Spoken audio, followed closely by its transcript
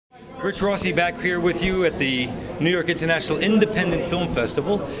Rich Rossi back here with you at the New York International Independent Film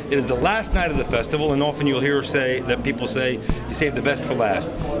Festival. It is the last night of the festival, and often you'll hear people say you save the best for last.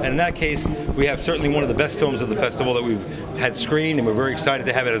 And in that case, we have certainly one of the best films of the festival that we've had screened, and we're very excited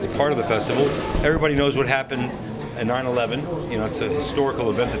to have it as a part of the festival. Everybody knows what happened at 9/11. You know, it's a historical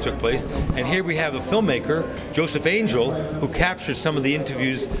event that took place. And here we have a filmmaker, Joseph Angel, who captured some of the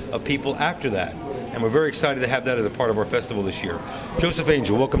interviews of people after that. And we're very excited to have that as a part of our festival this year. Joseph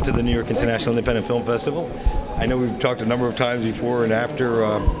Angel, welcome to the New York International Independent Film Festival. I know we've talked a number of times before and after,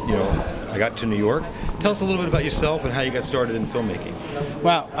 I got to New York. Tell us a little bit about yourself and how you got started in filmmaking.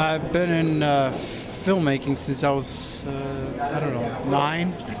 Well, I've been in filmmaking since I was,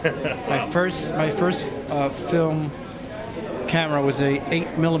 9. My first film camera was a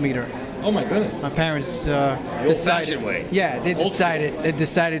 8mm. Oh my goodness! My parents the old-fashioned way. Yeah, they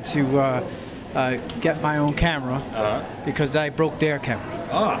decided to get my own camera because I broke their camera.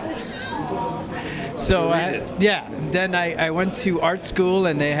 So then I went to art school,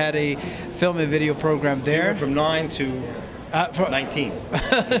 and they had a film and video program there. You went from 9 to 19.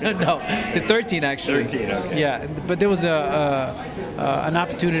 No, to 13 actually. 13, okay. Yeah, but there was an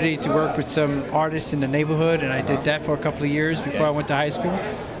opportunity to work with some artists in the neighborhood, and I did that for a couple of years before I went to high school.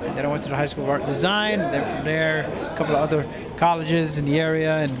 And then I went to the High School of Art and Design, and then from there, a couple of other colleges in the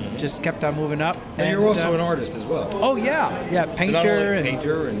area, and just kept on moving up. And you're also an artist as well. Oh yeah, painter. So not only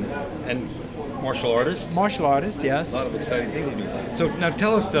painter and martial artist. Martial artist, yes. A lot of exciting things you do. So now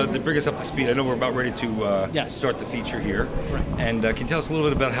tell us, to bring us up to speed. I know we're about ready to start the feature here. Right. And can you tell us a little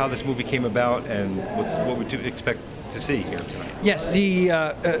bit about how this movie came about and what we expect to see here tonight? Yes, the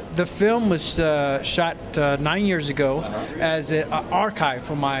film was shot 9 years ago as an archive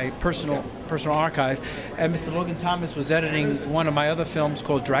for my personal archive, and Mr. Logan Thomas was editing one of my other films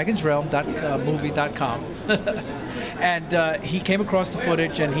called dragonsrealm.movie.com. And he came across the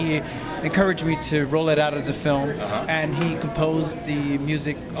footage, and he encouraged me to roll it out as a film, and he composed the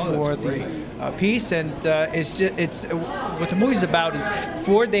music for the piece. And it's what the movie's about is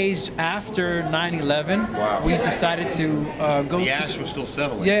 4 days after 9/11. Wow. We decided to go. The ash was still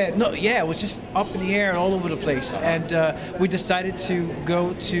settling. It was just up in the air and all over the place. And we decided to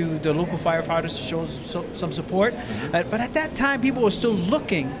go to the local firefighters to show some support. But at that time, people were still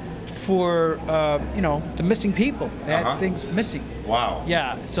looking for the missing people. They had things missing. Wow.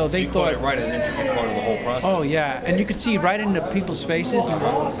 Yeah, so they thought it right an intricate part of the whole process. Oh yeah, and you could see right into people's faces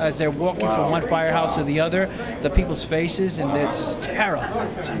as they're walking from one firehouse to the other, the people's faces, and it's just terror.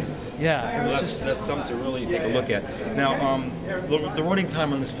 Yeah, it was that's something to really take a look at. Now, the running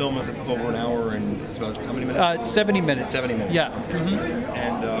time on this film is over an hour, and it's about how many minutes? 70 minutes. 70 minutes. Yeah.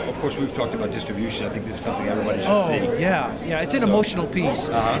 And of course, we've talked about distribution. I think this is something everybody should see. Oh yeah, it's an emotional piece.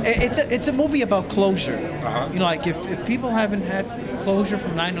 It's a movie about closure. You know, like if people haven't had closure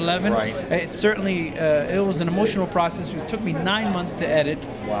from 9/11, it certainly it was an emotional process. It took me 9 months to edit.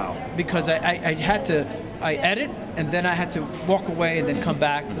 Wow. Because I edit, and then I had to walk away and then come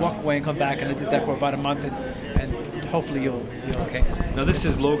back, walk away and come back, and I did that for about a month, and hopefully you'll. Okay. Now this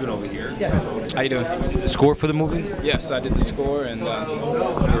is Logan over here. Yes. How you doing? The score for the movie? Yes, I did the score, and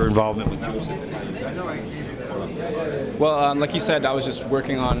your involvement with Joseph. Well, like he said, I was just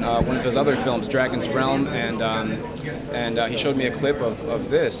working on one of his other films, Dragon's Realm, and he showed me a clip of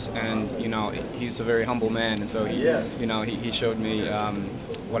this, and he's a very humble man, and so he showed me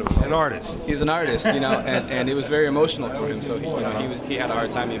what it was. An artist. He's an artist, and it was very emotional for him. So he had a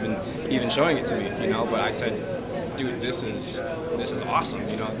hard time even showing it to me, But I said, dude, this is awesome.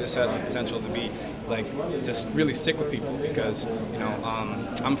 This has the potential to be just really stick with people because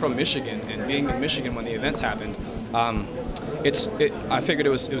I'm from Michigan, and being in Michigan when the events happened, I figured it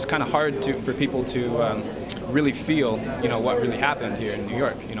was kind of hard for people to really feel what really happened here in New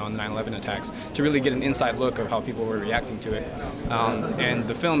York, on the 9/11 attacks, to really get an inside look of how people were reacting to it. And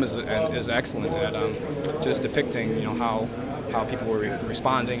the film is excellent at just depicting how people were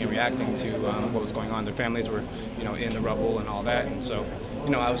responding and reacting to what was going on. Their families were in the rubble and all that, and so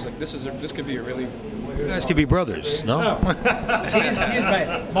I was like, this could be a really. You guys could be brothers, no? He's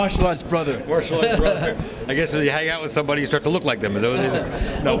my martial arts brother. Martial arts brother. I guess if you hang out with somebody, you start to look like them. Is that what it is?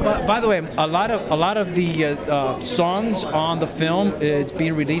 No. By the way, a lot of the songs on the film it's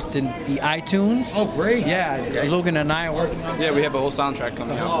being released in the iTunes. Oh, great! Yeah, Logan and I are working on. Yeah, we have a whole soundtrack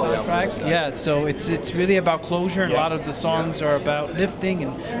coming out. Oh, that's right. Yeah, so it's really about closure, and a lot of the songs are about lifting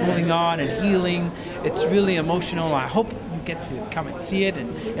and moving on and healing. It's really emotional. I hope get to come and see it, and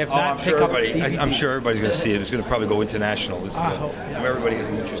if not, pick up the DVD. I'm sure everybody's going to see it. It's going to probably go international. This is everybody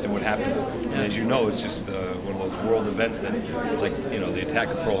has an interest in what happened. And as you know, it's just one of those world events that, the attack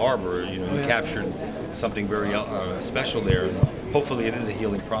of Pearl Harbor. You captured something very special there. And hopefully it is a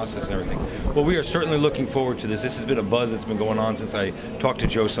healing process and everything. Well, we are certainly looking forward to this. This has been a buzz that's been going on since I talked to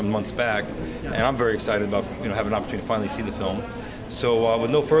Joe some months back, and I'm very excited about having an opportunity to finally see the film. So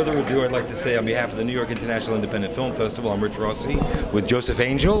with no further ado, I'd like to say on behalf of the New York International Independent Film Festival, I'm Rich Rossi with Joseph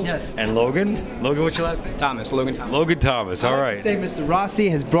Angel and Logan. Logan, what's your last name? Thomas, Logan Thomas. Logan Thomas, all right. I say Mr. Rossi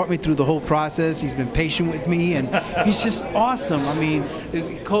has brought me through the whole process. He's been patient with me, and he's just awesome. I mean,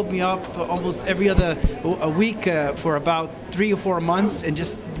 he called me up almost every other week for about 3 or 4 months and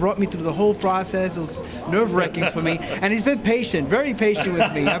just brought me through the whole process. It was nerve-wracking for me, and he's been patient, very patient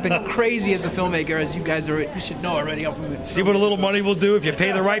with me. I've been crazy as a filmmaker, as you guys you should know already. See what a little money will do if you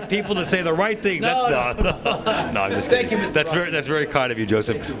pay the right people to say the right things. No, I'm just kidding. Thank you, Mr. That's very kind of you,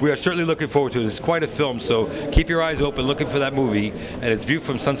 Joseph. We are certainly looking forward to it. It's quite a film, so keep your eyes open, looking for that movie, and it's viewed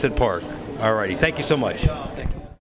from Sunset Park. All righty, thank you so much.